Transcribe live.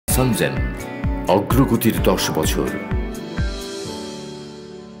সানজেন অগ্রগতির 10 বছর।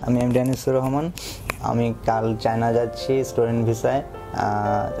 আমি রহমান। আমি কাল চায়না যাচ্ছি স্টুডেন্ট ভিসায়।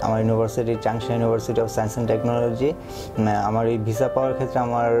 আমার university Changsha university of science and technology. আমার এই ভিসা পাওয়ার ক্ষেত্রে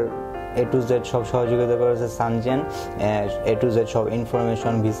আমার A to Z সব সহযোগিতা করেছে সানজেন। A to Z সব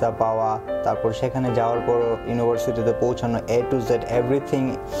ইনফরমেশন, ভিসা পাওয়া, তারপর সেখানে যাওয়ার পর ইউনিভার্সিটিতে পৌঁছানো, A to Z এভরিথিং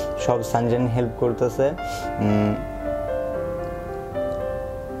সব সানজেন হেল্প করতেছে।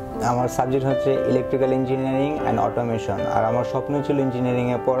 আমার সাবজেক্ট হচ্ছে ইলেকট্রিক্যাল ইঞ্জিনিয়ারিং অ্যান্ড অটোমেশন, আর আমার স্বপ্ন ছিল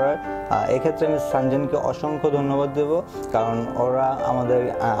ইঞ্জিনিয়ারিংয়ে পড়ার। এক্ষেত্রে আমি সানজেনকে অসংখ্য ধন্যবাদ দেব, কারণ ওরা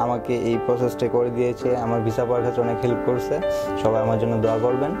আমাকে এই প্রসেসটা করে দিয়েছে, আমার ভিসা পাওয়ার ক্ষেত্রে অনেক হেল্প করছে। সবাই আমার জন্য দোয়া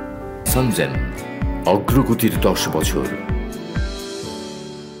করবেন। সানজেন অগ্রগতির 10 বছর।